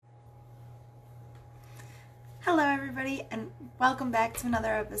Hello, everybody, and welcome back to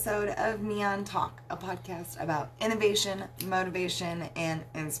another episode of Neon Talk, a podcast about innovation, motivation, and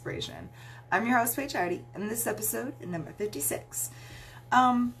inspiration. I'm your host, Paige Hardy, and this episode, number 56.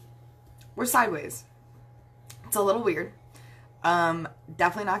 We're sideways. It's a little weird.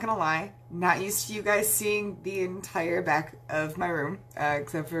 Definitely not gonna lie, not used to you guys seeing the entire back of my room,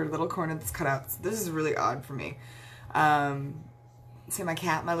 except for a little corner that's cut out. So this is really odd for me. See my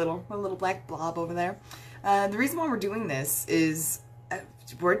cat, my little black blob over there. The reason why we're doing this is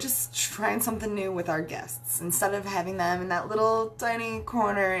we're just trying something new with our guests. Instead of having them in that little tiny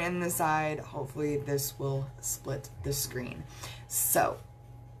corner in the side, hopefully this will split the screen. So,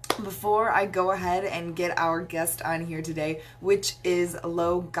 before I go ahead and get our guest on here today, which is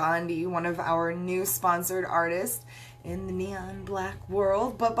Low Gandhi, one of our new sponsored artists in the neon black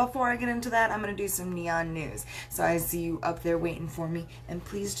world. But before I get into that, I'm going to do some neon news. So I see you up there waiting for me, and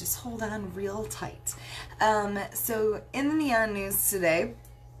please just hold on real tight. So in the neon news today,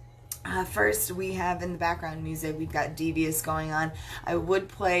 first, we have in the background music, we've got Devious going on. I would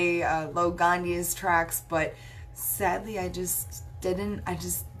play Low Gandhi's tracks, but sadly I just didn't.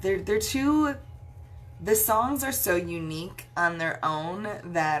 They're too... The songs are so unique on their own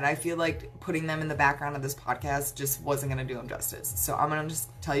that I feel like putting them in the background of this podcast just wasn't going to do them justice. So I'm going to just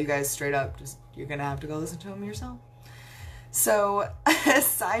tell you guys straight up, you're going to have to go listen to them yourself. So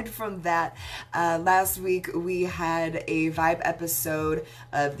aside from that, last week we had a vibe episode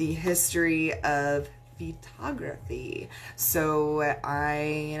of the history of photography. So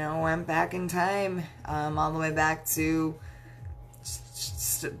I, went back in time, all the way back to...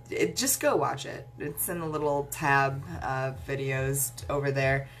 Just go watch it. It's in the little tab videos over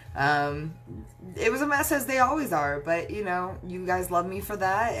there. It was a mess, as they always are, but you guys love me for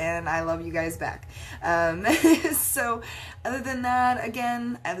that, and I love you guys back. So other than that,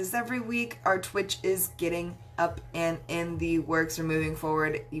 again, as every week, our Twitch is getting up and in the works. We're moving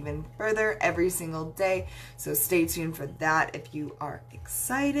forward even further every single day, so stay tuned for that. If you are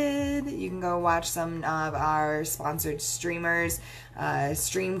excited, you can go watch some of our sponsored streamers,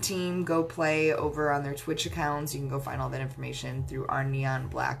 Stream Team, go play over on their Twitch accounts. You can go find all that information through our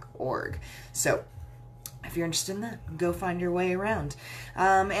neonblack.org. So if you're interested in that, go find your way around.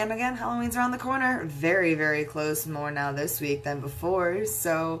 And again, Halloween's around the corner. Very, very close. More now this week than before.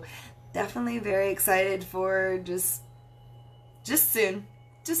 So definitely very excited for just soon.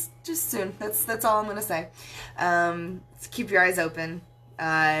 Just soon. That's all I'm gonna say. So keep your eyes open.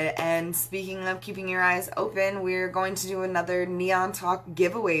 And speaking of keeping your eyes open, we're going to do another Neon Talk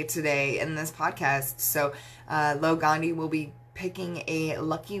giveaway today in this podcast. So Low Gandhi will be picking a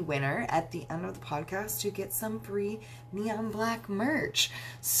lucky winner at the end of the podcast to get some free neon black merch.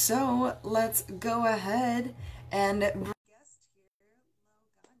 So let's go ahead and guest here, Low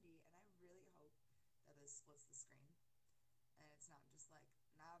Gandhi, and I really hope that this splits the screen and it's not just like,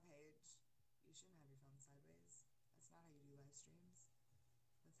 nah, Paige, you shouldn't have your phone sideways. That's not how you do live streams.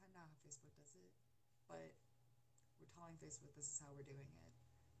 That's not how Facebook does it. But we're telling Facebook this is how we're doing it,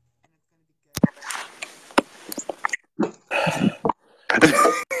 and it's gonna be good.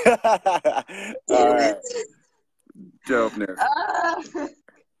 All right. Dopeness.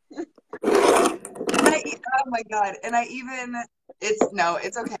 Oh my god. And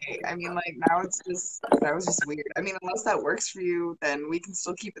it's okay. I mean, like, now that was just weird. I mean, unless that works for you, then we can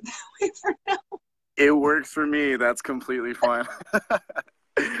still keep it that way for now. It works for me. That's completely fine.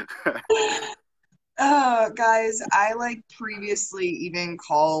 Guys, I previously even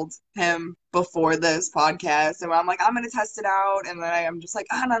called him before this podcast, and I'm like, I'm gonna test it out, and then I'm just like,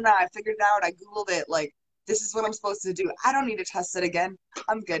 oh, no, I figured it out. I Googled it. Like, this is what I'm supposed to do. I don't need to test it again.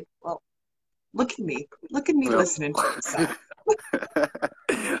 I'm good. Well, look at me. Look at me listening to myself. Look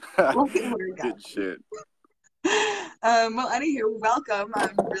at where it got. Good shit. Well, anywho, welcome.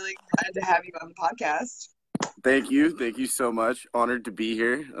 I'm really glad to have you on the podcast. Thank you. Thank you so much. Honored to be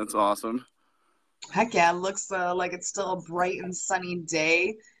here. That's awesome. Heck yeah, it looks like it's still a bright and sunny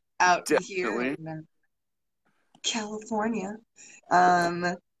day out here in California.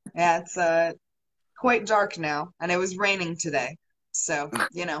 Yeah, it's quite dark now, and it was raining today, so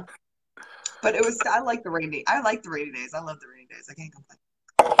But I like the rainy. I like the rainy days. I love the rainy days. I can't complain.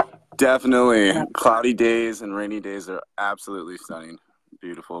 Definitely. Yeah. Cloudy days and rainy days are absolutely stunning.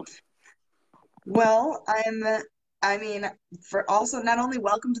 Beautiful. Well, for also not only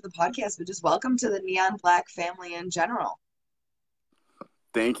welcome to the podcast, but just welcome to the Neon Black family in general.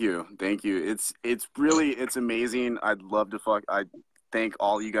 Thank you. It's amazing. I thank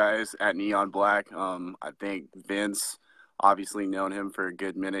all you guys at Neon Black. I thank Vince, obviously known him for a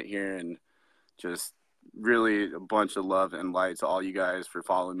good minute here, and just really a bunch of love and light to all you guys for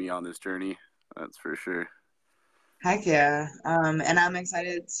following me on this journey. That's for sure. Heck yeah. And I'm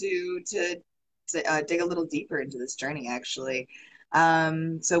excited to dig a little deeper into this journey actually.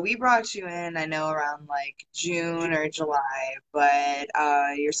 So we brought you in, I know around like June or July, but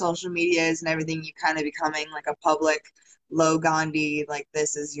your social medias and everything, you kind of becoming like a public Low Gandhi, like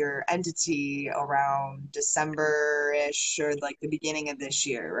this is your entity around December-ish or like the beginning of this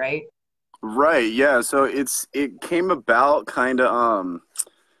year, right? Right, yeah. So it came about kind of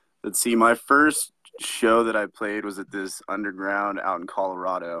let's see, my first show that I played was at this underground out in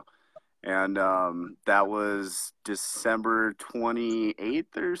Colorado. And that was December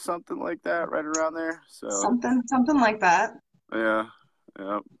 28th or something like that, right around there. So, Something like that. yeah.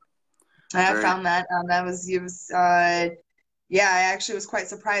 Yeah. I Very found that that was it was yeah, I actually was quite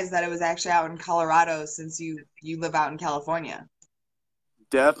surprised that it was actually out in Colorado since you live out in California.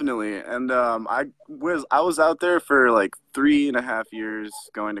 definitely. And I was out there for like 3.5 years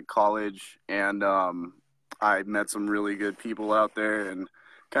going to college, and I met some really good people out there and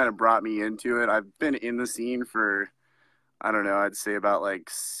kind of brought me into it. I've been in the scene for, I don't know, I'd say about like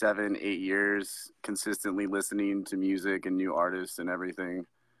 7, 8 years, consistently listening to music and new artists and everything.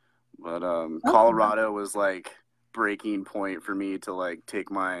 But Okay. Colorado was like breaking point for me to like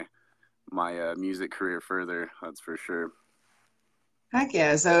take my music career further. That's for sure. Heck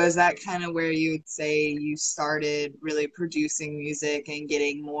yeah. So is that kind of where you would say you started really producing music and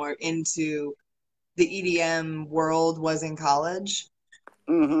getting more into the EDM world was in college?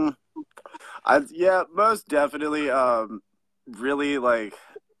 hmm yeah, most definitely. Really like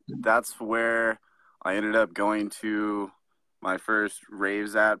that's where I ended up going to my first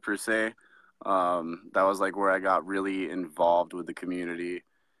raves at per se. That was like where I got really involved with the community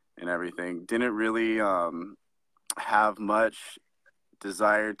and everything. Didn't really have much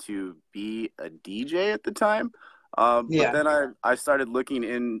desire to be a DJ at the time. But Yeah. then I started looking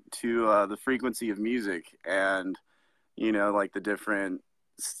into the frequency of music and, like the different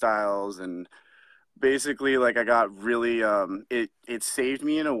styles. And basically, like, I got really, it saved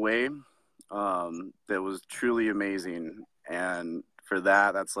me in a way that was truly amazing. And for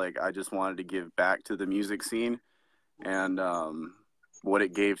that, that's like, I just wanted to give back to the music scene. And what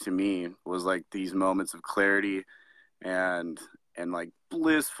it gave to me was like these moments of clarity and like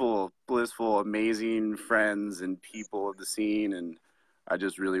blissful amazing friends and people of the scene, and I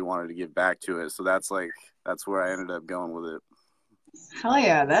just really wanted to give back to it, so that's where I ended up going with it. Hell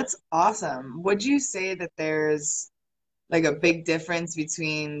yeah, that's awesome. Would you say that there's like a big difference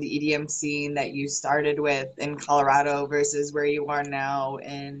between the EDM scene that you started with in Colorado versus where you are now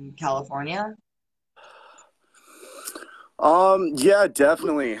in California? Yeah,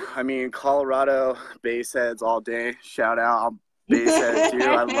 definitely. I mean, Colorado bass heads all day. Shout out, I'm bass head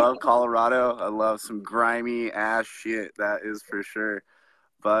too. I love Colorado. I love some grimy ass shit, that is for sure.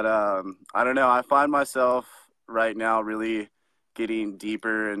 But I don't know. I find myself right now really getting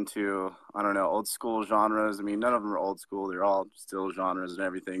deeper into, I don't know, old school genres. I mean, none of them are old school. They're all still genres and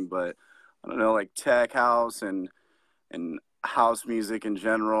everything. But I don't know, like tech house and house music in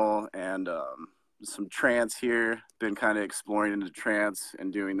general, and some trance here. Been kind of exploring into trance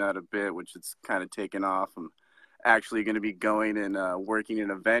and doing that a bit, which it's kind of taken off. I'm actually going to be going and working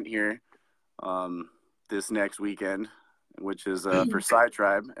an event here um, this next weekend, which is for Side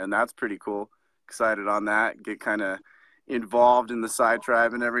Tribe, and that's pretty cool. Excited on that. Get kind of involved in the Side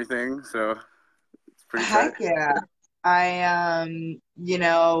Tribe and everything, so it's pretty tight. Heck yeah. I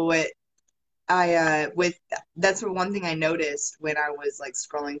I with that's one thing I noticed when I was like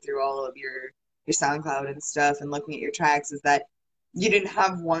scrolling through all of your SoundCloud and stuff and looking at your tracks is that you didn't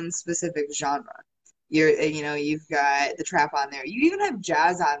have one specific genre. You've got the trap on there. You even have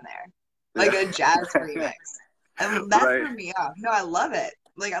jazz on there, like a jazz Yeah, remix, and that right. threw me off. No, I love it.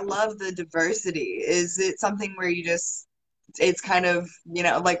 Like I love the diversity. Is it something where you just it's kind of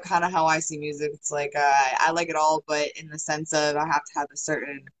like kind of how I see music. It's like I like it all, but in the sense of I have to have a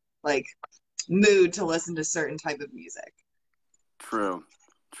certain like mood to listen to certain type of music. True,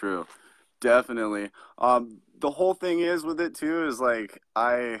 true, definitely. The whole thing is with it too is like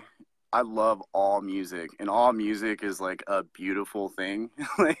I love all music, and all music is like a beautiful thing,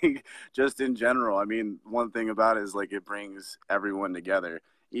 like just in general. I mean, one thing about it is like it brings everyone together.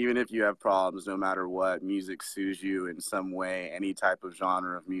 Even if you have problems, no matter what, music soothes you in some way. Any type of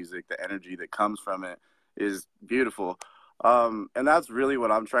genre of music, the energy that comes from it is beautiful. And that's really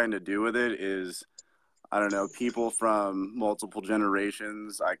what I'm trying to do with it is I don't know, people from multiple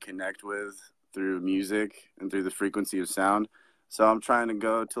generations I connect with through music and through the frequency of sound. So I'm trying to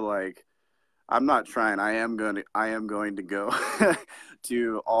go to like I'm not trying. I am going to go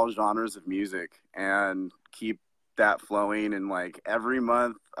to all genres of music and keep that flowing, and like every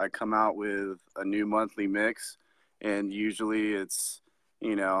month I come out with a new monthly mix, and usually it's,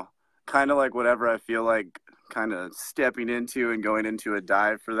 you know, kind of like whatever I feel like kind of stepping into and going into a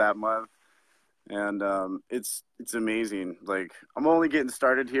dive for that month. And it's amazing. Like, I'm only getting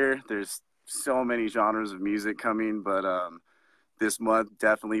started here. There's so many genres of music coming, but this month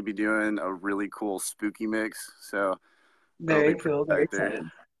definitely be doing a really cool spooky mix. So that'll be Very pretty cool. Very tight there.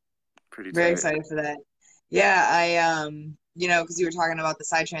 excited. Pretty Very tight. excited for that. Yeah, because you were talking about the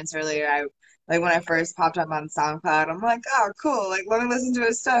psytrance earlier. I like when I first popped up on SoundCloud, I'm like, oh, cool. Like, let me listen to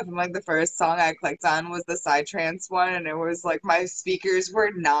his stuff. And like the first song I clicked on was the psytrance one, and it was like my speakers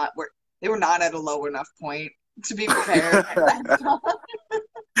they were not at a low enough point to be prepared for that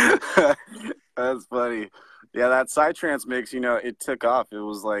song. That's funny. Yeah, that psytrance mix, it took off. It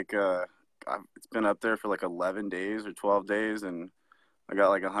was like it's been up there for like 11 days or 12 days, and I got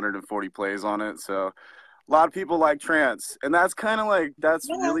like 140 plays on it. So a lot of people like trance, and that's kind of like Yeah.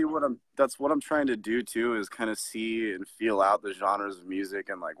 that's what I'm trying to do too, is kind of see and feel out the genres of music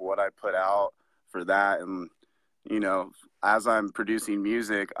and like what I put out for that. And you know, as I'm producing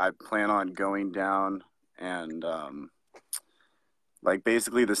music, I plan on going down and like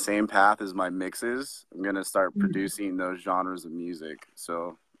basically the same path as my mixes. I'm gonna start producing those genres of music.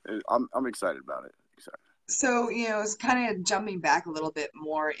 So I'm excited about it. Excited. So, it's kind of jumping back a little bit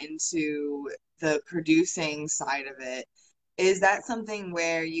more into the producing side of it. Is that something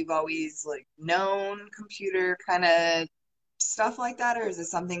where you've always like known computer kind of stuff like that, or is it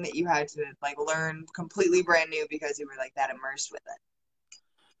something that you had to like learn completely brand new because you were like that immersed with it?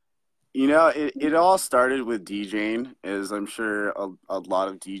 It all started with DJing, as I'm sure a lot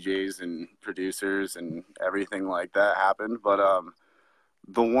of DJs and producers and everything like that happened. But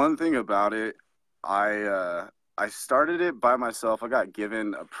the one thing about it, I started it by myself. I got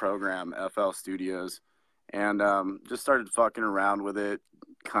given a program, FL Studios, and just started fucking around with it,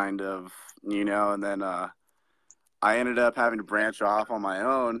 kind of, and then I ended up having to branch off on my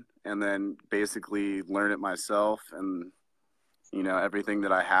own and then basically learn it myself. And everything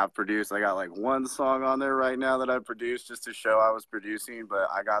that I have produced. I got like one song on there right now that I produced just to show I was producing, but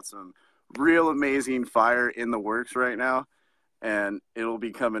I got some real amazing fire in the works right now, and it'll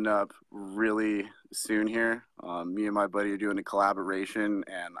be coming up really soon here. Me and my buddy are doing a collaboration,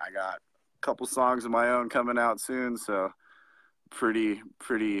 and I got a couple songs of my own coming out soon, so pretty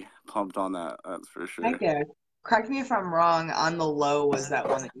pumped on that. That's for Heck sure. yeah. Correct me if I'm wrong, On the Low was that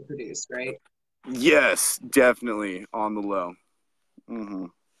one that you produced, right? Yes, definitely on the low. Hmm.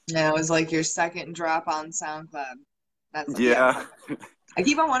 Yeah, it was like your second drop on SoundCloud. That's yeah. Yeah. I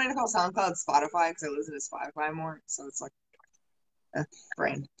keep on wanting to call SoundCloud Spotify because I listen to Spotify more, so it's like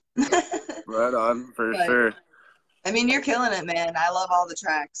brain. Right on, for But sure. I mean, you're killing it, man. I love all the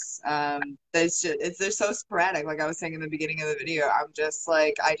tracks. They're so sporadic. Like I was saying in the beginning of the video, I'm just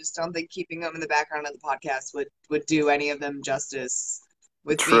like I just don't think keeping them in the background of the podcast would do any of them justice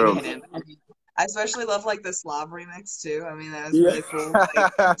with being True. hidden. I mean, I especially love like the Slav remix too. I mean, that was Yeah. really cool.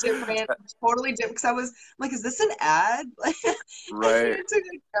 Like different, totally different. Because I was like, is this an ad? Like, I Right. needed to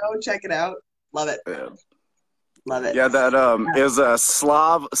go check it out. Love it. Yeah. Love it. Yeah, that is a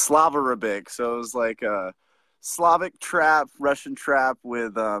Slavarabic. So it was like a Slavic trap, Russian trap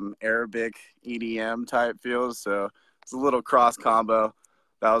with Arabic EDM type feels. So it's a little cross combo.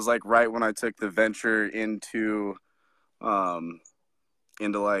 That was like right when I took the venture um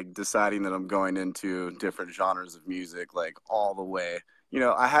into like deciding that I'm going into different genres of music, like all the way.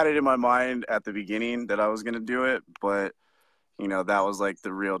 I had it in my mind at the beginning that I was gonna do it, but that was like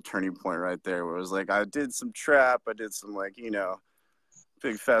the real turning point right there, where it was like I did some trap, I did some like,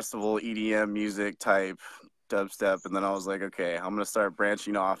 big festival EDM music type dubstep, and then I was like, okay, I'm gonna start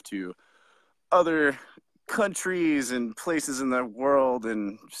branching off to other countries and places in the world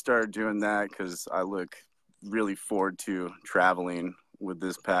and start doing that because I look really forward to traveling with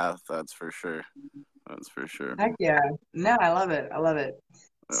this path. That's for sure. That's for sure. Heck yeah. No, I love it. I love it.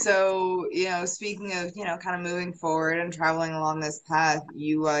 Yep. So, speaking of, kind of moving forward and traveling along this path,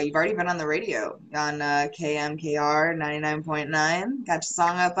 you've already been on the radio on KMKR 99.9. Got your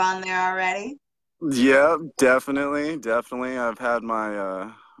song up on there already? Yeah, definitely. I've had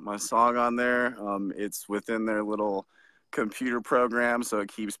my song on there. It's within their little computer program, so it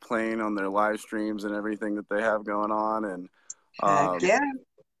keeps playing on their live streams and everything that they have going on. And Heck um, yeah.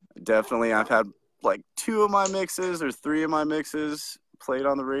 definitely, I've had like two of my mixes or three of my mixes played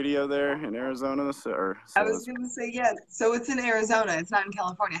on the radio there in Arizona. I So was it's gonna say yes. So it's in Arizona. It's not in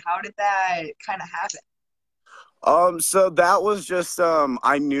California. How did that kind of happen? so that was just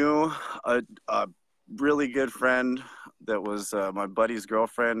I knew a really good friend that was my buddy's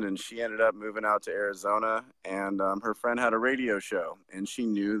girlfriend, and she ended up moving out to Arizona, and her friend had a radio show, and she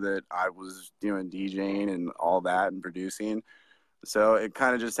knew that I was doing DJing and all that and producing. So it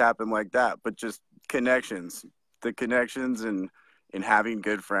kind of just happened like that, but just connections, the connections and having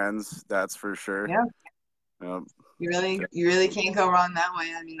good friends, that's for sure. Yeah. Um, You really can't go wrong that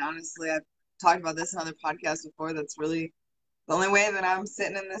way. I mean, honestly, I've talked about this in other podcasts before. That's really the only way that I'm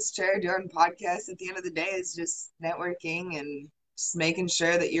sitting in this chair doing podcasts at the end of the day is just networking and just making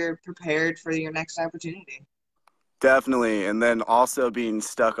sure that you're prepared for your next opportunity. Definitely. And then also being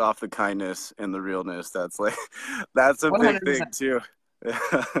stuck off the kindness and the realness. That's like, that's a big thing 100%. too.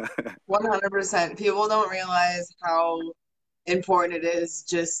 100%. People don't realize how important it is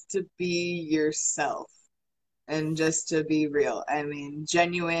just to be yourself and just to be real. I mean,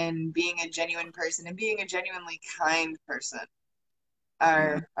 being a genuine person and being a genuinely kind person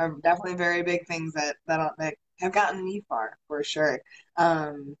are definitely very big things that have gotten me far for sure.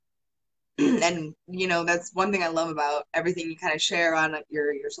 Um, and that's one thing I love about everything you kind of share on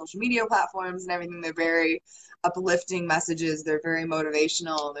your social media platforms and everything. They're very uplifting messages. They're very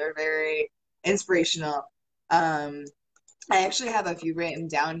motivational. They're very inspirational. Um, I actually have a few written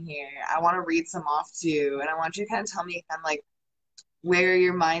down here. I want to read some off to you, and I want you to kind of tell me kind of like where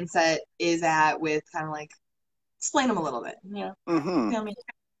your mindset is at with kind of like explain them a little bit. Mm-hmm. Tell me.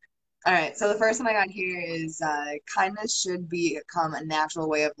 All right, so the first one I got here is kindness should become a natural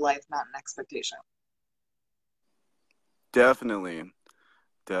way of life, not an expectation. Definitely.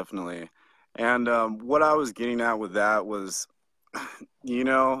 Definitely. And what I was getting at with that was, you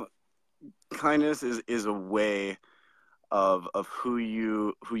know, kindness is a way of who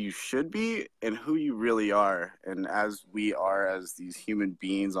you should be and who you really are. And as we are as these human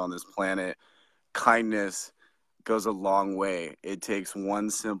beings on this planet, kindness goes a long way. It takes one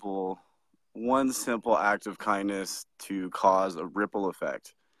simple act of kindness to cause a ripple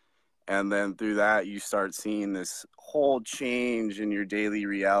effect. And then through that you start seeing this whole change in your daily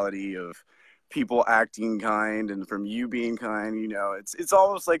reality of people acting kind and from you being kind. It's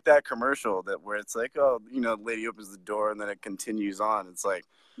almost like that commercial that where it's like, oh, the lady opens the door and then it continues on. It's like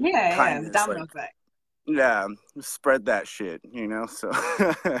Yeah, yeah, it's a kindness, domino like, effect. yeah, spread that shit. So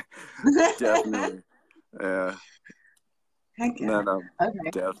definitely. Yeah. Heck No, yeah. no, Okay.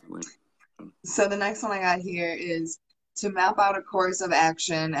 definitely. So the next one I got here is to map out a course of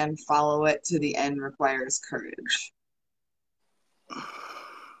action and follow it to the end requires courage.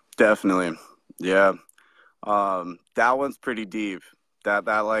 Definitely. Yeah. That one's pretty deep. That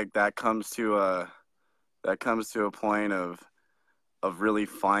comes to a point of really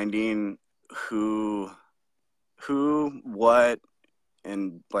finding who what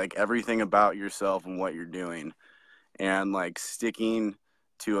and like everything about yourself and what you're doing, and like sticking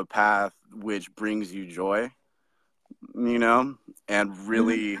to a path which brings you joy, and Mhm.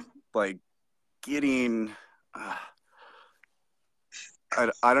 really like getting uh,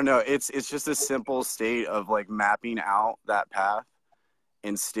 I don't know, it's just a simple state of like mapping out that path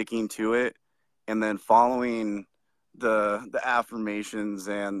and sticking to it, and then following the affirmations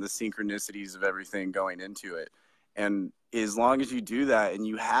and the synchronicities of everything going into it. And as long as you do that and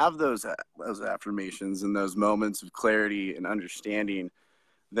you have those affirmations and those moments of clarity and understanding,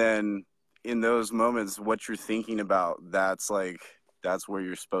 then in those moments what you're thinking about, that's where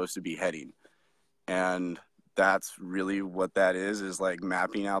you're supposed to be heading. And that's really what that is like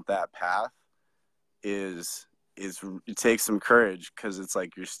mapping out that path. Is is it takes some courage because it's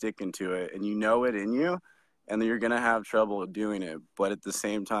like you're sticking to it and you know it in you, and then you're gonna have trouble doing it, but at the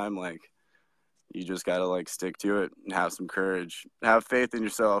same time, like, you just gotta like stick to it and have some courage, have faith in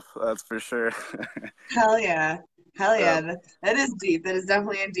yourself, that's for sure. Hell yeah. Hell Yeah. yeah. That is deep. That is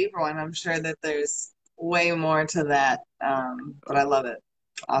definitely a deeper one. I'm sure that there's way more to that. But I love it.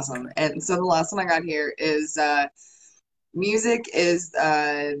 Awesome. And so the last one I got here is music is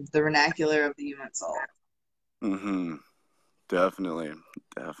the vernacular of the human soul. Mm-hmm. Definitely.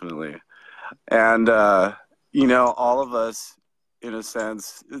 Definitely. And all of us, in a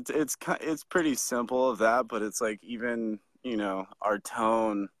sense, it's pretty simple of that, but it's like even our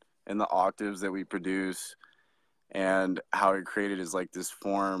tone and the octaves that we produce and how it created is like this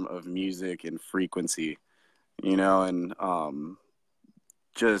form of music and frequency, and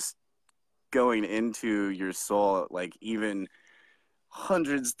just going into your soul, like even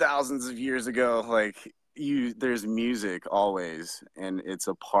hundreds, thousands of years ago, like there's music always, and it's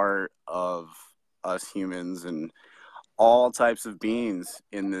a part of us humans and all types of beings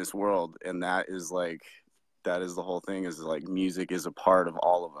in this world. And that is the whole thing, is like music is a part of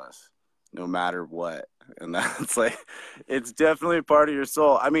all of us, no matter what. And that's like, it's definitely a part of your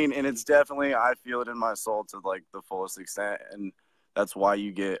soul. I mean, and it's definitely, I feel it in my soul to like the fullest extent. And that's why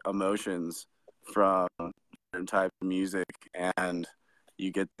you get emotions from certain type of music, and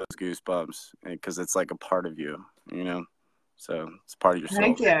you get those goosebumps because it's like a part of you, you know? So it's part of your soul.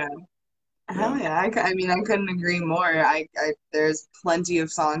 Heck yeah. Hell Yeah. yeah. I mean, I couldn't agree more. There's plenty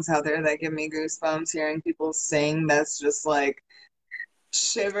of songs out there that give me goosebumps hearing people sing. That's just like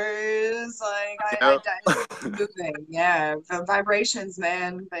shivers. Like, Yep. it's moving. Yeah. The vibrations,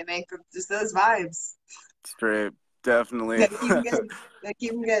 man. They make just those vibes. Straight. Definitely. They keep 'em good. They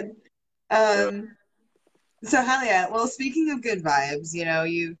keep 'em good. Yep. Um, So hell yeah. Well, speaking of good vibes,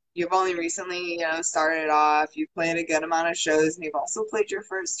 you've only recently, started off. You've played a good amount of shows, and you've also played your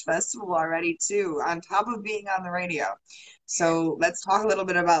first festival already too, on top of being on the radio. So let's talk a little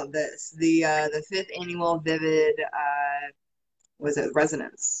bit about this. The fifth annual Vivid was it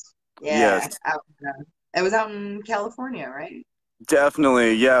Resonance? Yes. Yeah, it was out in California, right?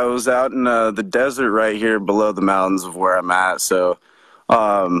 Definitely. Yeah, it was out in the desert right here below the mountains of where I'm at. So,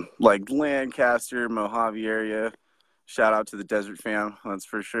 like Lancaster, Mojave area. Shout out to the desert fam. That's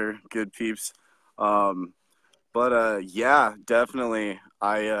for sure. Good peeps. Um, but yeah, definitely.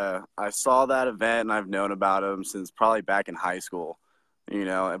 I saw that event and I've known about him since probably back in high school,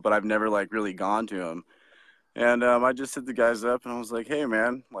 but I've never like really gone to him. And I just hit the guys up and I was like, hey,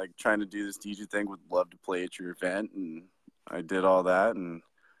 man, like trying to do this DJ thing, would love to play at your event. And I did all that and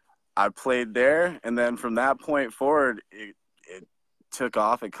I played there. And then from that point forward, it took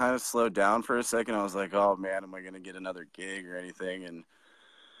off. It kind of slowed down for a second. I was like, oh, man, am I going to get another gig or anything? And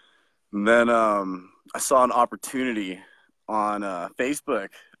then I saw an opportunity on Facebook,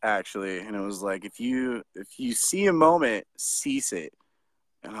 actually. And it was like, if you see a moment, seize it.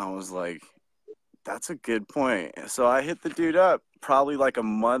 And I was like, that's a good point. So I hit the dude up probably like a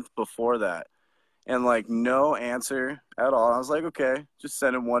month before that, and like no answer at all. I was like, okay, just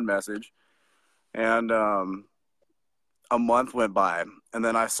send him one message. And a month went by, and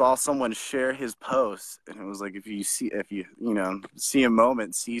then I saw someone share his post, and it was like, if you see a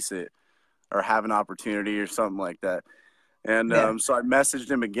moment, seize it, or have an opportunity or something like that. And Yeah. so I messaged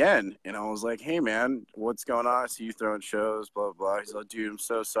him again, and I was like, hey, man, what's going on? I see you throwing shows, blah, blah, blah. He's like, dude, I'm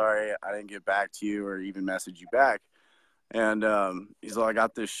so sorry I didn't get back to you or even message you back. And he's like, I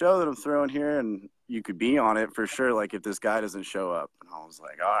got this show that I'm throwing here, and you could be on it for sure, like, if this guy doesn't show up. And I was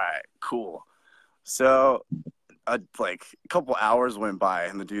like, all right, cool. So like a couple hours went by,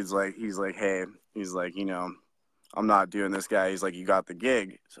 and the dude's like, hey, he's like, I'm not doing this, guy. He's like, you got the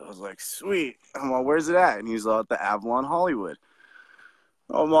gig. So I was like, sweet. I'm like, where's it at? And he's at the Avalon Hollywood.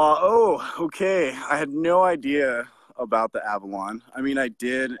 I'm like, oh, okay. I had no idea about the Avalon. I mean, I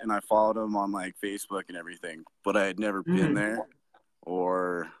did, and I followed him on like Facebook and everything, but I had never been Hmm. there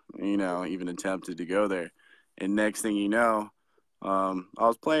or, even attempted to go there. And next thing you know, I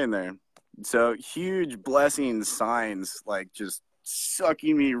was playing there. So huge blessings, signs, like just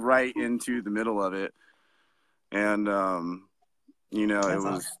sucking me right into the middle of it. And, it That's was,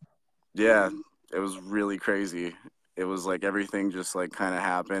 awesome. yeah, it was really crazy. It was like everything just like kind of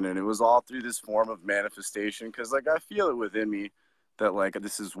happened, and it was all through this form of manifestation, because like I feel it within me that like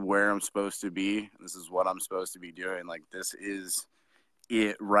this is where I'm supposed to be. This is what I'm supposed to be doing. Like this is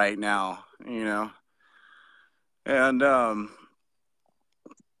it right now, And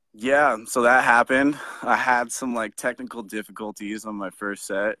yeah, so that happened. I had some like technical difficulties on my first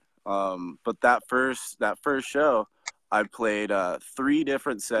set. But that first show, I played three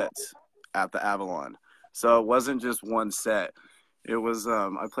different sets at the Avalon. So it wasn't just one set. It was I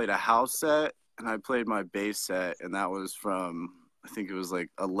played a house set and I played my bass set, and that was from, I think it was like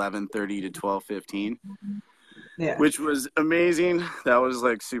 11:30 to 12:15, Yeah. which was amazing. That was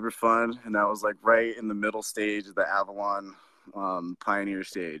like super fun, and that was like right in the middle stage of the Avalon Pioneer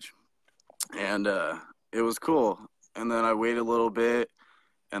stage, and it was cool. And then I waited a little bit,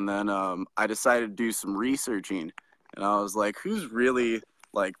 and then I decided to do some researching, and I was like, who's really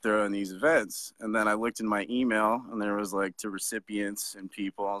like throwing these events? And then I looked in my email, and there was like to recipients and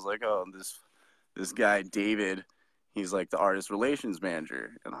people. I was like, oh, this guy David, he's like the artist relations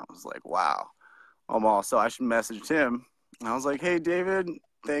manager, and I was like, wow. So I should message him. And I was like, hey, David,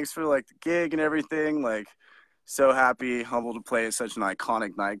 thanks for like the gig and everything. Like, so happy, humbled to play at such an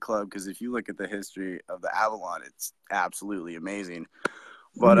iconic nightclub. Because if you look at the history of the Avalon, it's absolutely amazing.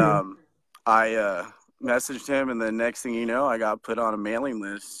 But Hmm. I messaged him, and the next thing you know, I got put on a mailing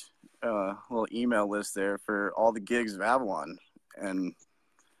list, little email list there for all the gigs of Avalon, and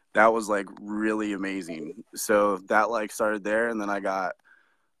that was like really amazing. So that like started there, and then I got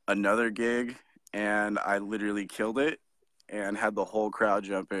another gig, and I literally killed it. and had the whole crowd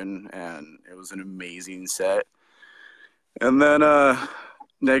jumping, and it was an amazing set. And then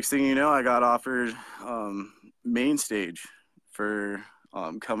next thing you know, I got offered main stage for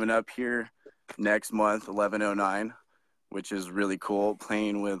coming up here next month, 1109, which is really cool.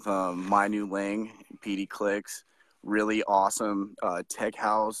 Playing with My New Lang, PD Clicks, really awesome tech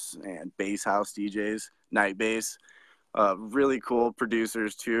house and bass house DJs, night bass. Really cool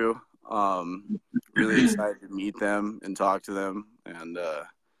producers too. Really excited to meet them and talk to them, and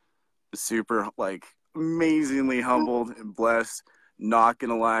super like amazingly humbled and blessed. Not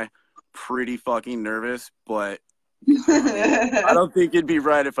gonna lie, pretty fucking nervous, but I don't think it'd be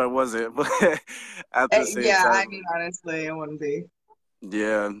right if I wasn't. But at the same Yeah, I time, mean, honestly, it wouldn't be.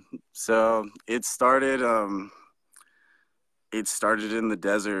 yeah. So it started. It started in the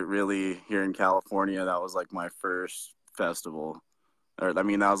desert, really, here in California. That was like my first festival. Or, I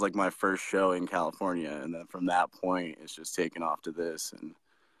mean, that was like my first show in California. And then from that point, it's just taken off to this. And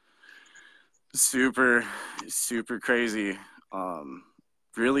super, super crazy.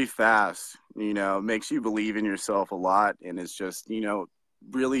 Really fast, makes you believe in yourself a lot. And it's just,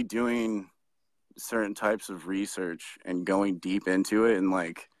 really doing certain types of research and going deep into it, and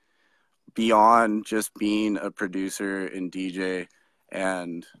like beyond just being a producer and DJ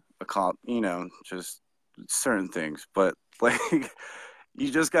and a comp, just certain things. But like, you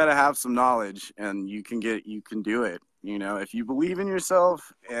just got to have some knowledge, and you can do it. If you believe in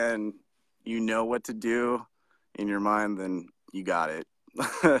yourself and you know what to do in your mind, then you got it.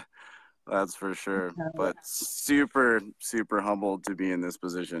 That's for sure. But super, super humbled to be in this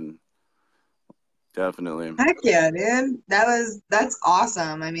position. Definitely. Heck yeah, dude. That's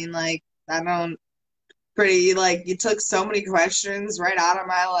awesome. I mean, like, I don't pretty like you took so many questions right out of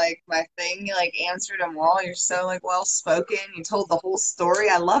my thing. You like answered them all. You're so like well spoken. You told the whole story.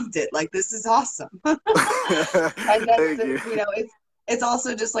 I loved it. Like this is awesome. And that's Thank you. it's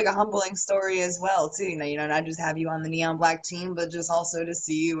also just like a humbling story as well too. Not just have you on the Neon Black team, but just also to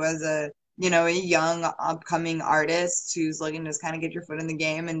see you as a young upcoming artist who's looking to just kind of get your foot in the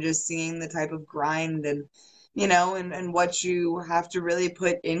game, and just seeing the type of grind and and what you have to really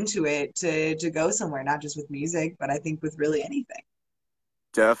put into it to go somewhere, not just with music, but I think with really anything.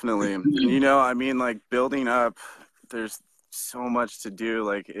 Definitely. And I mean, like, building up, there's so much to do.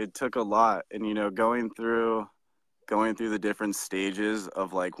 Like, it took a lot. And going through the different stages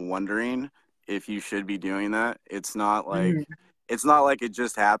of like wondering if you should be doing that. Mhm. It's not like it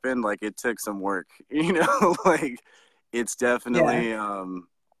just happened. Like, it took some work, like, it's Yeah. definitely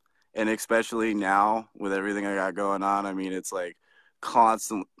and especially now with everything I got going on, I mean, it's like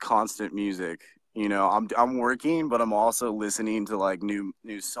constant music. I'm working, but I'm also listening to like new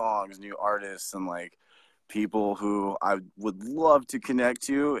songs, new artists, and like people who I would love to connect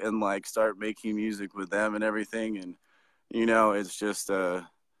to and like start making music with them and everything. And it's just a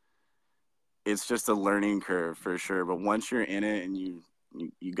learning curve for sure. But once you're in it, and you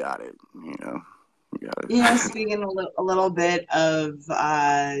got it, you got it. Speaking a little bit of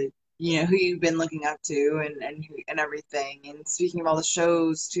who you've been looking up to and everything, and speaking of all the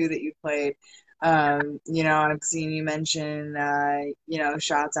shows too that you played, I've seen you mention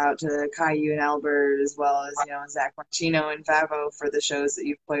shouts out to Caillou and Albert, as well as Zach Martino and Favo for the shows that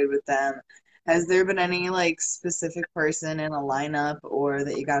you've played with them. Has there been any like specific person in a lineup or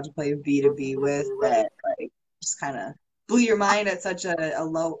that you got to play B2B with that like just kind of blew your mind at such a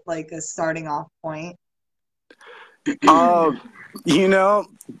low, like a starting off point? um you know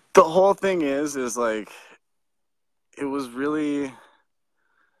the whole thing is like, it was really,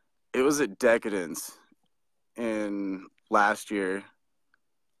 it was a decadence in last year,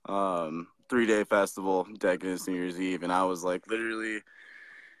 3-day festival, Decadence New Year's Eve, and I was like literally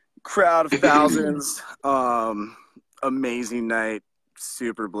crowd of thousands, amazing night,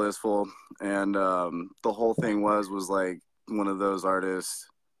 super blissful. And the whole thing was like one of those artists.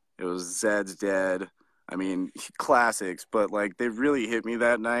 It was Zed's Dead. I mean, classics, but like they really hit me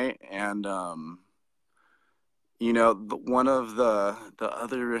that night. And one of the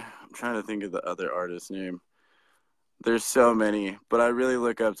other, I'm trying to think of the other artist's name. There's so many, but I really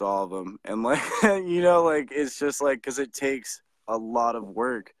look up to all of them. And like, like, it's just like, because it takes a lot of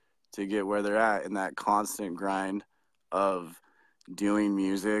work to get where they're at, in that constant grind of doing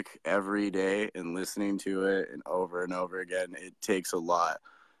music every day and listening to it and over again. It takes a lot.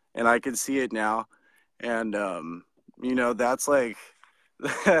 And I can see it now. And, that's like,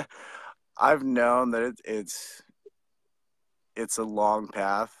 I've known that it's a long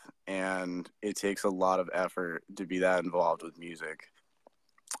path, and it takes a lot of effort to be that involved with music.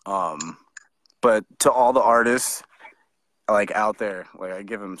 Um, but to all the artists like out there, like, I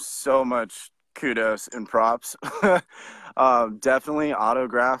give them so much kudos and props. Definitely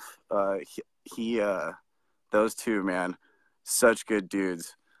Autograph. He those two, man, such good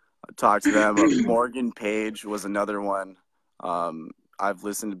dudes. I talked to them. Morgan Page was another one. I've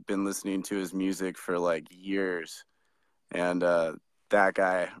been listening to his music for like years, and that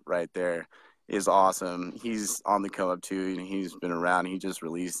guy right there is awesome. He's on the come up too, and he's been around. He just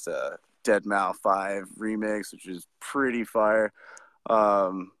released a Dead Mouse 5 remix, which is pretty fire.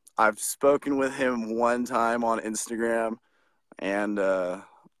 I've spoken with him one time on Instagram, and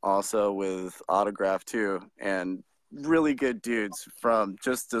also with Autograph too, and really good dudes from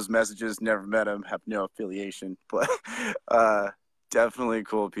just those messages. Never met him, have no affiliation, but definitely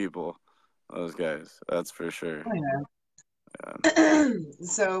cool people. Those guys, that's for sure. Oh, Yeah. yeah.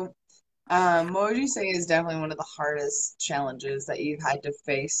 So, what would you say is definitely one of the hardest challenges that you've had to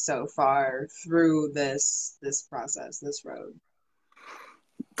face so far through this process, this road,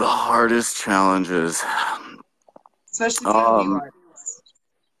 The hardest challenges. especially being a new Um, artist?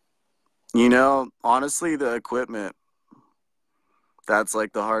 Honestly, the equipment. That's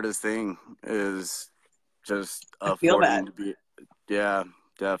like the hardest thing is just I feel that. affording to be. Yeah,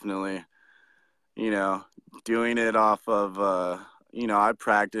 definitely. You know, doing it off of. I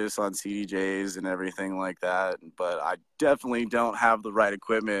practice on CDJs and everything like that, but I definitely don't have the right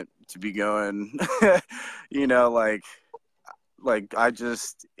equipment to be going. you know, like I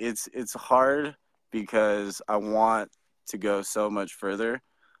just it's hard because I want to go so much further,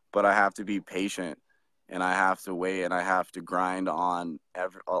 but I have to be patient and I have to wait and I have to grind on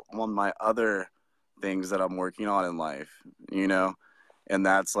my other things that I'm working on in life, you know? And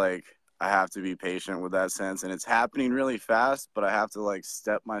that's like I have to be patient with that sense, and it's happening really fast, but I have to like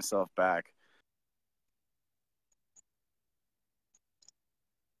step myself back.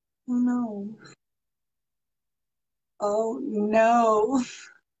 Oh no. Oh no.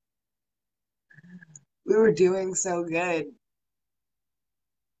 We were doing so good.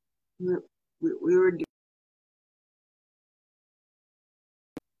 We were doing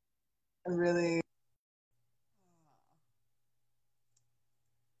a really.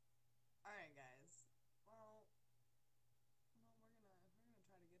 All right, guys. Well, we're gonna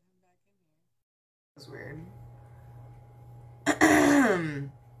try to get him back in here. That was weird.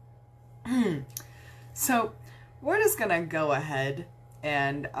 So we're just gonna go ahead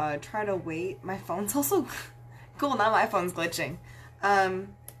and try to wait. My phone's also cool. Now my phone's glitching. No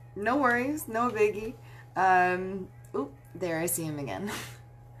worries, no biggie. Oop, there I see him again.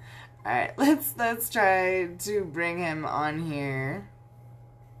 All right, let's try to bring him on here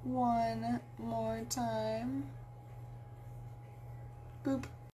one more time. Boop.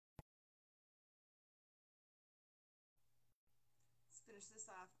 Let's finish this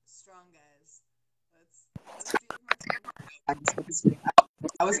off strong, guys. Let's do it.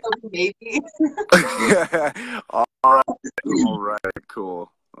 I was hoping maybe. All right,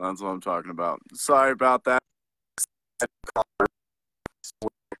 cool. That's what I'm talking about. Sorry about that.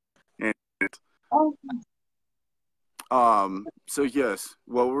 Oh, So yes,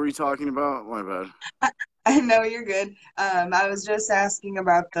 what were we talking about? My bad. I know you're good. I was just asking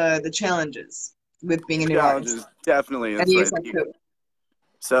about the challenges with being a new artist. Challenges, definitely. And That's you right. said two.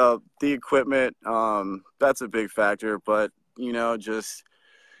 So the equipment, that's a big factor, but just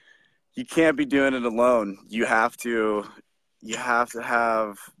you can't be doing it alone. You have to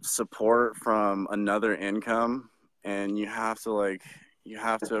have support from another income, and you have to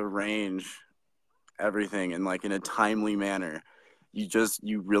arrange everything in like in a timely manner.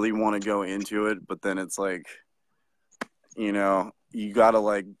 You really want to go into it, but then it's like, you got to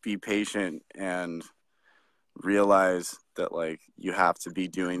like be patient and realize that like you have to be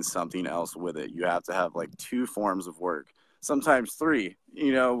doing something else with it. You have to have like two forms of work, sometimes three,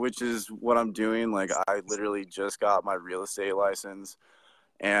 which is what I'm doing. Like I literally just got my real estate license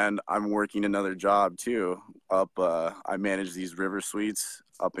and I'm working another job too. I manage these river suites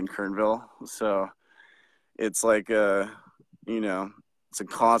up in Kernville. So it's like it's a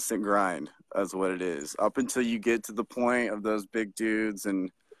constant grind. That's what it is. Up until you get to the point of those big dudes and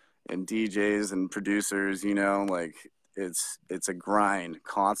DJs and producers, like it's a grind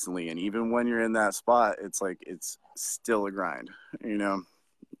constantly. And even when you're in that spot, it's like it's still a grind, you know.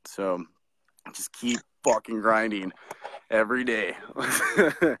 So just keep fucking grinding every day.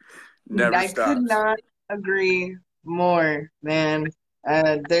 Never I could stops. not agree more, man.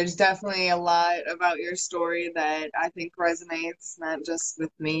 There's definitely a lot about your story that I think resonates, not just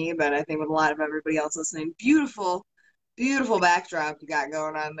with me, but I think with a lot of everybody else listening. Beautiful, beautiful backdrop you got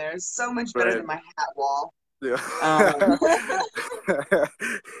going on there. So much better Right. than my hat wall. Yeah. Um,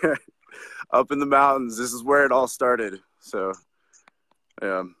 Up in the mountains. This is where it all started. So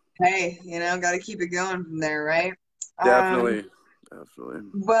yeah. Hey, got to keep it going from there, right? Um, Definitely, definitely.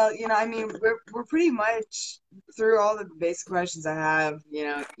 well, I mean, we're pretty much through all the basic questions I have.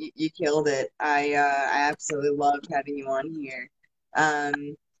 You killed it. I absolutely loved having you on here.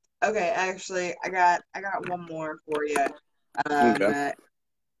 Um, okay, actually, I got one more for you. Okay.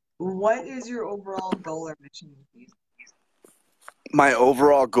 What is your overall goal or mission with these? My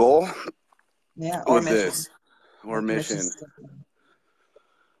overall goal Yeah, or with mission. this or Like mission. missions.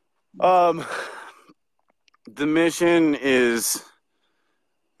 Um, the mission is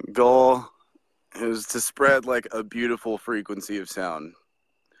goal is to spread like a beautiful frequency of sound.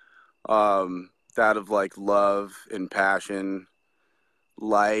 That of like love and passion,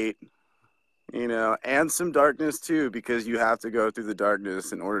 light, and some darkness too, because you have to go through the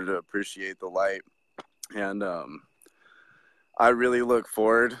darkness in order to appreciate the light. And I really look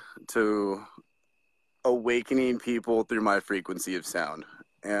forward to awakening people through my frequency of sound.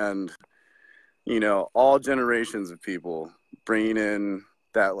 And, all generations of people bringing in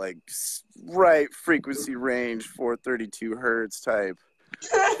that like right frequency range, 432 hertz type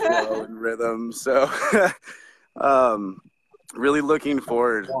flow and rhythm. So, um, really looking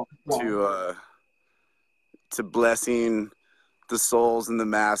forward to uh, to blessing the souls and the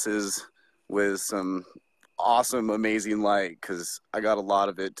masses with some awesome, amazing light, because I got a lot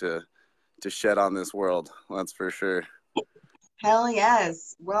of it to shed on this world. That's for sure. Hell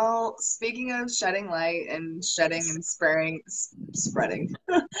yes. Well, speaking of shedding light and shedding and spreading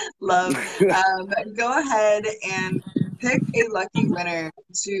love, go ahead and pick a lucky winner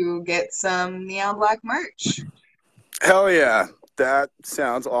to get some neon black merch. Hell yeah, that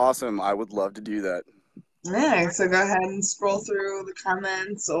sounds awesome. I would love to do that. Yeah, so go ahead and scroll through the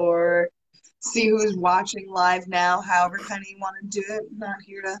comments or see who's watching live now, however kind of you want to do it. I'm not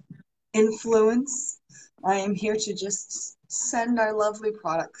here to influence. I am here to just send our lovely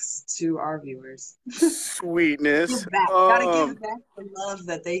products to our viewers. Sweetness. Give back. Gotta give back the love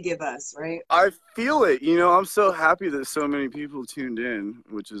that they give us, right? I feel it. I'm so happy that so many people tuned in,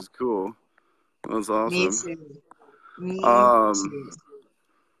 which is cool. That's Me awesome. too. Me Um, too.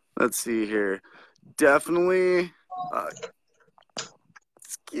 let's see here. Definitely, uh,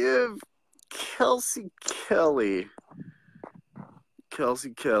 let's give Kelsey Kelly.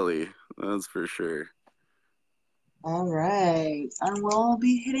 Kelsey Kelly. That's for sure. All right. I will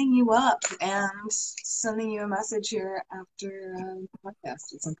be hitting you up and sending you a message here after the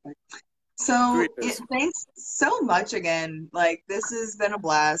podcast at some point. So, Sweetness. thanks so much again. Like, this has been a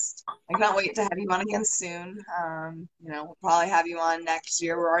blast. I can't wait to have you on again soon. We'll probably have you on next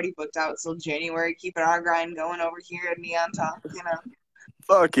year. We're already booked out till January, keeping our grind going over here at Neon Talk.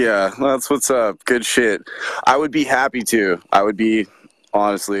 Fuck yeah. That's what's up. Good shit. I would be happy to.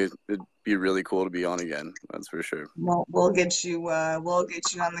 Honestly, it'd be really cool to be on again. That's for sure. We'll get you on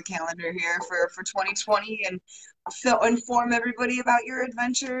the calendar here for 2020 and inform everybody about your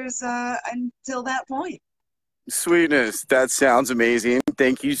adventures until that point. Sweetness. That sounds amazing.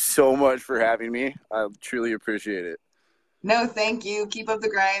 Thank you so much for having me. I truly appreciate it. No, thank you. Keep up the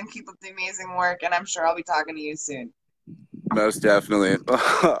grind, keep up the amazing work, and I'm sure I'll be talking to you soon. Most definitely.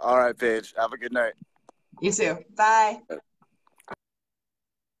 All right, Paige. Have a good night. You too. Bye. I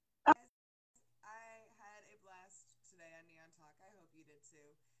had a blast today on Neon Talk. I hope you did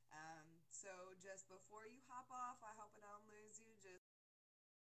too. So just before you hop off, I hope I don't lose you. Just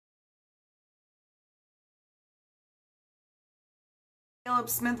Caleb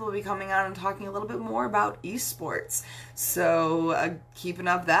Smith will be coming out and talking a little bit more about esports. So keeping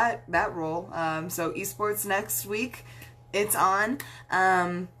up that role. So esports next week, it's on.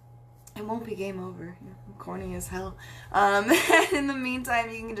 It won't be game over. Corny as hell. In the meantime,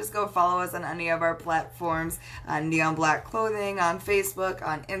 you can just go follow us on any of our platforms, on Neon Black Clothing, on Facebook,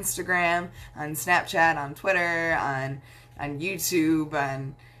 on Instagram, on Snapchat, on Twitter, on YouTube,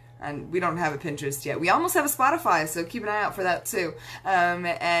 and we don't have a Pinterest yet. We almost have a Spotify, so keep an eye out for that too.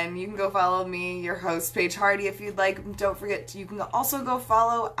 And you can go follow me, your host, Paige Hardy, if you'd like. Don't forget, you can also go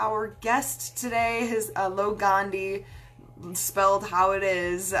follow our guest today, his Low Gandhi, spelled how it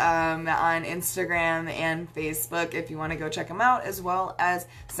is, on Instagram and Facebook if you want to go check them out, as well as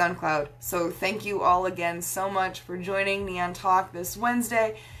SoundCloud. So thank you all again so much for joining Neon Talk this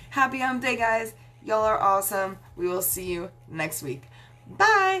Wednesday. Happy Hump Day, guys. Y'all are awesome. We will see you next week.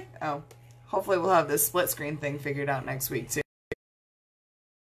 Bye. Oh, hopefully we'll have this split screen thing figured out next week too.